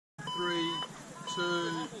2,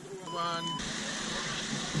 1.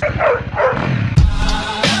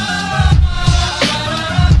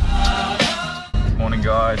 Morning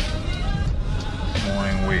guys, this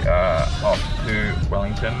morning we are off to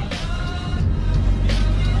Wellington.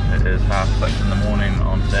 It is 6:30 in the morning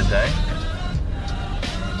on Saturday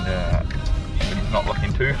and it's not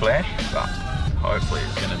looking too flash, but hopefully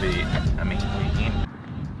it's going to be a mean weekend.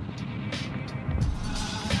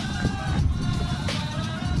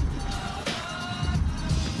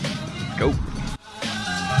 Go!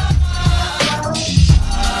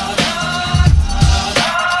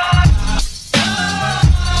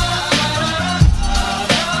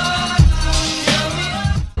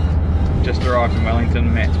 Just arrived in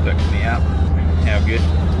Wellington, Matt's picked me up. How good.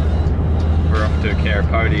 We're off to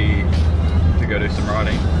Karapoti to go do some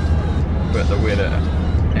riding, but the weather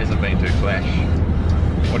hasn't been too flash.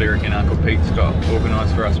 What do you reckon Uncle Pete's got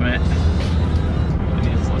organised for us, Matt?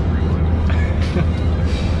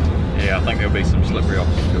 Yeah, I think there'll be some slippery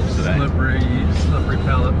obstacles today. Slippery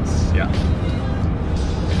pellets. Yeah.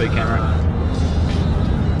 Speed camera.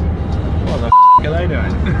 What the f are they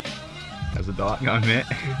doing? How's the diet going, Matt?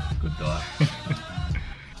 Good diet.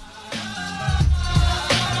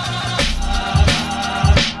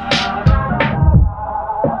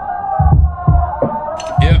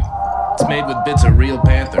 Yep, it's made with bits of real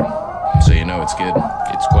panther, so you know it's good.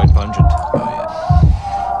 It's quite pungent. Oh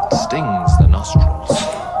yeah. It stings the nostrils.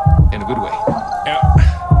 In a good way. Yeah.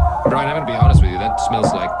 Brian, I'm gonna be honest with you, that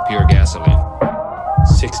smells like pure gasoline.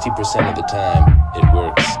 60% of the time, it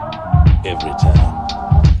works. Every time.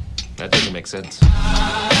 That doesn't make sense.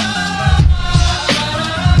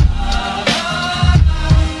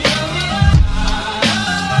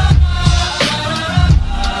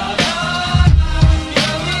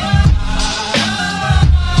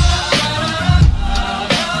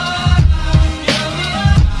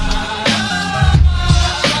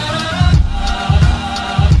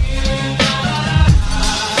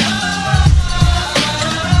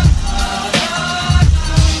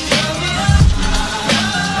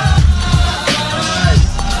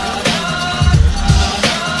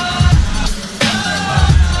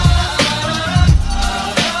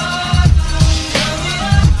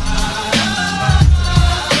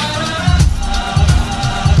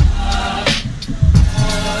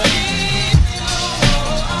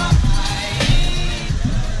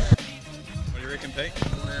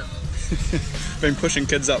 Been pushing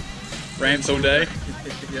kids up ramps all day.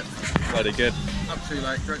 Yep. Bloody good. Up too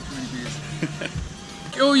late, drank too many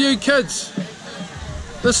beers. All you kids,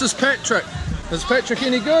 this is Patrick. Is Patrick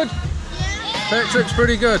any good? Yeah. Patrick's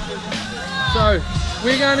pretty good. So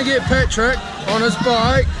we're going to get Patrick on his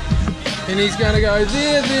bike and he's going to go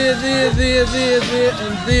there, there, there, there, there, there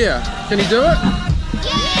and there. Can he do it?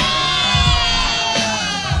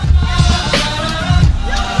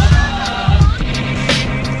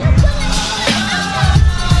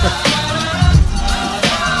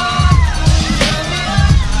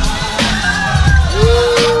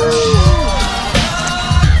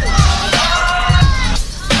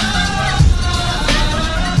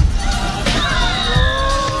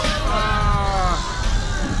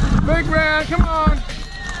 Big round, come on!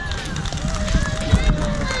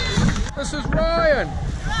 This is Ryan.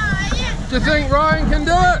 Do you think Ryan can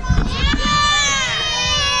do it?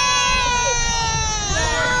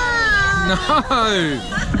 No!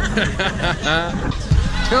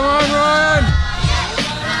 Come on, Ryan!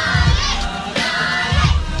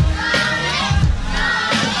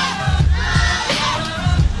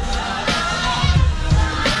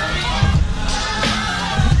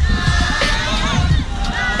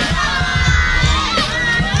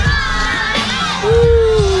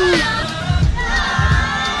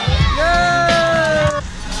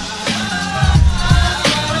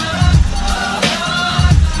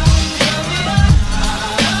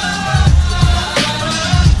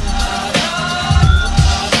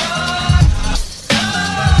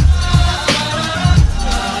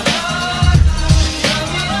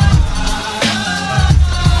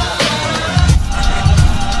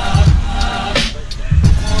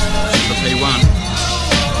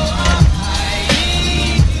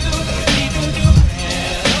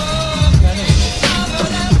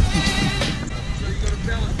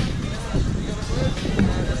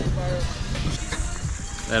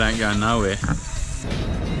 That ain't going nowhere.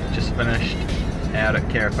 Just finished out at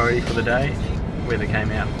Karapoti for the day. Weather came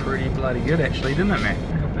out pretty bloody good actually, didn't it, Matt?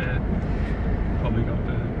 Got bad. Probably got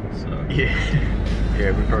bad, so... Yeah.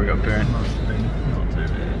 Yeah, we probably got burnt. Must have been not too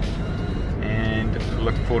bad. And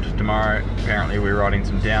looking forward to tomorrow. Apparently we're riding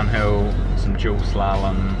some downhill, some dual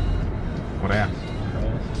slalom, what else?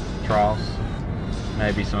 Trials.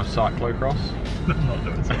 Maybe some cyclocross. I'm not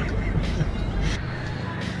doing cyclocross.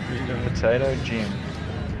 Potato gym.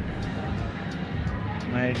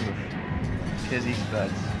 Made with Kizzy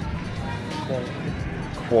spuds.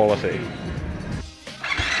 Quality.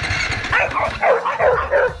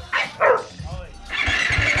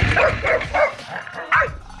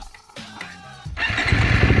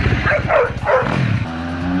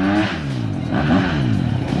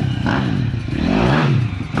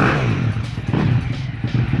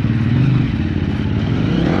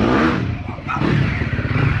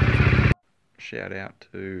 Shout out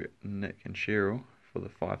to Nick and Cheryl for the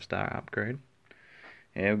 5-star upgrade.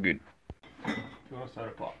 How good. Do you want a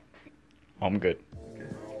soda pop? I'm good.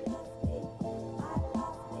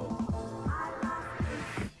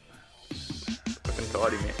 Looking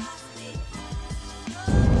tidy, man.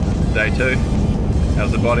 Day 2.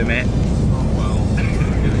 How's the body, man? Oh well.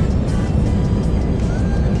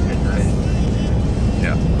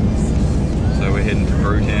 Yeah. So we're heading to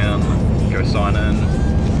Brewtown, go sign in.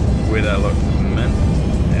 Weather look mint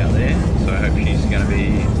out there, so I hope she's going to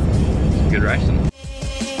be some good racing.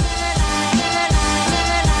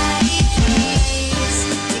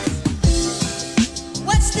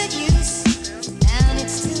 What's the use? Now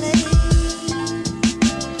it's too late.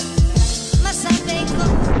 Must I make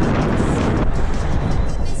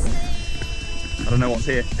I don't know what's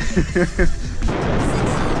here.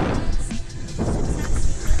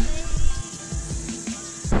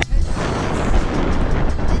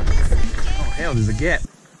 Oh, there's a gap.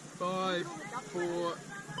 5, 4,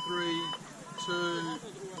 3, 2,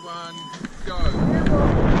 1, go.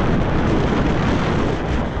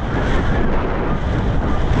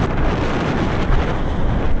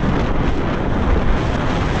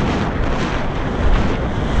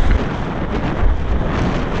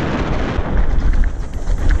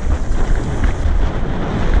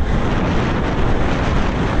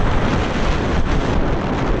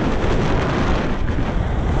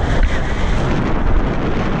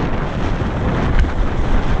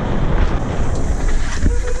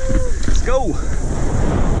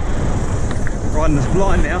 Riding this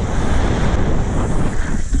blind now.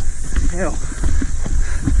 Hell.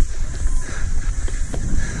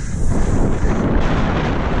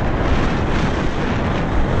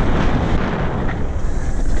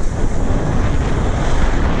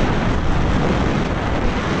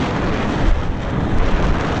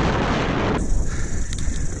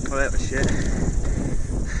 Well, that was shit.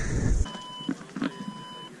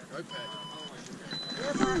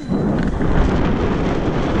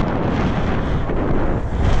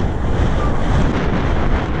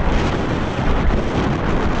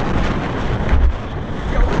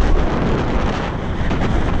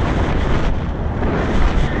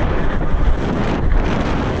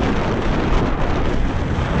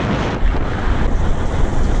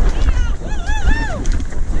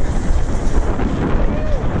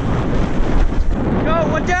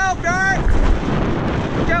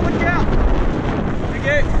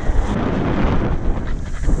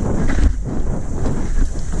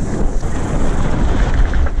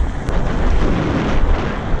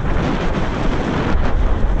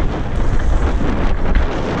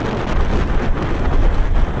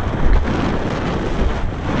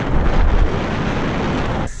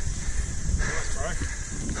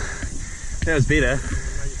 That was better.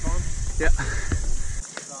 Yeah.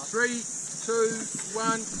 3, 2,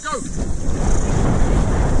 1, go!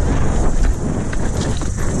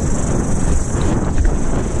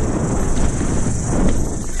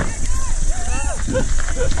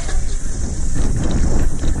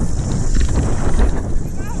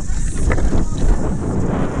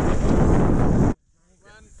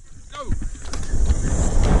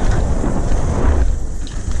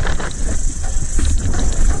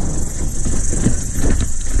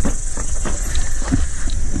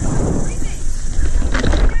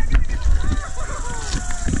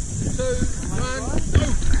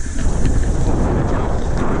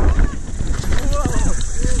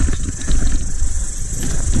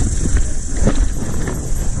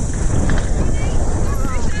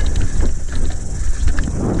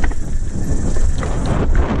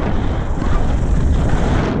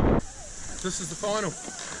 This is the final.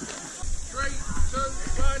 3, 2,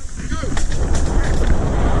 1, go!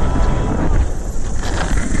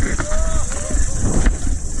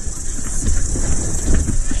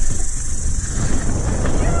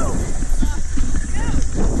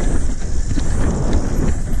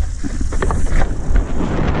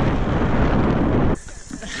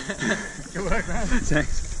 Good work, man.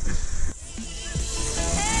 Thanks.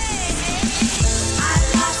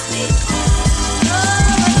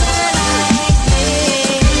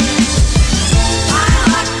 I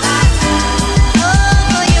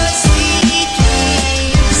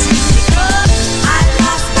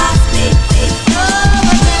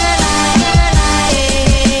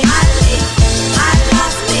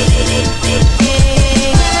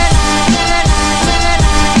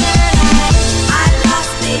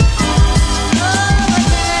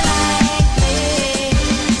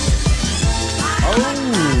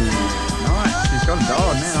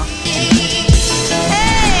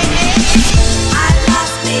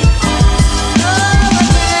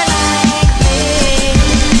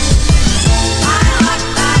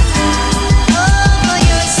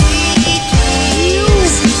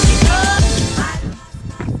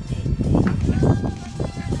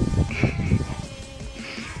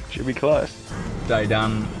Should be close. Day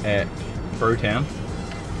done at Brewtown.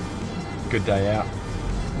 Good day out.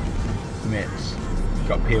 Matt's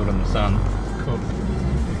got peeled in the sun. Cool.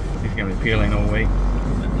 He's going to be peeling all week.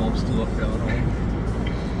 That lobster look going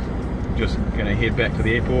on. Just going to head back to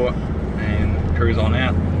the airport and cruise on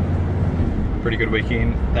out. Pretty good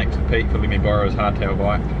weekend. Thanks to Pete for letting me borrow his hardtail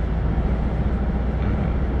bike.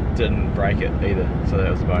 Didn't break it either, so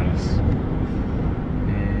that was a bonus.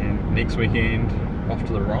 And next weekend, off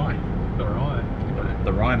to the Rye. The Rye.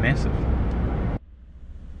 The Rye Massive.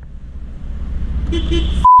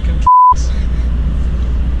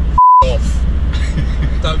 Off.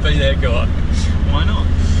 Don't be that guy. Why not?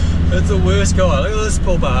 It's the worst guy. Look at this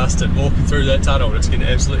poor bastard walking through that tunnel, just getting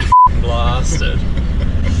absolutely blasted.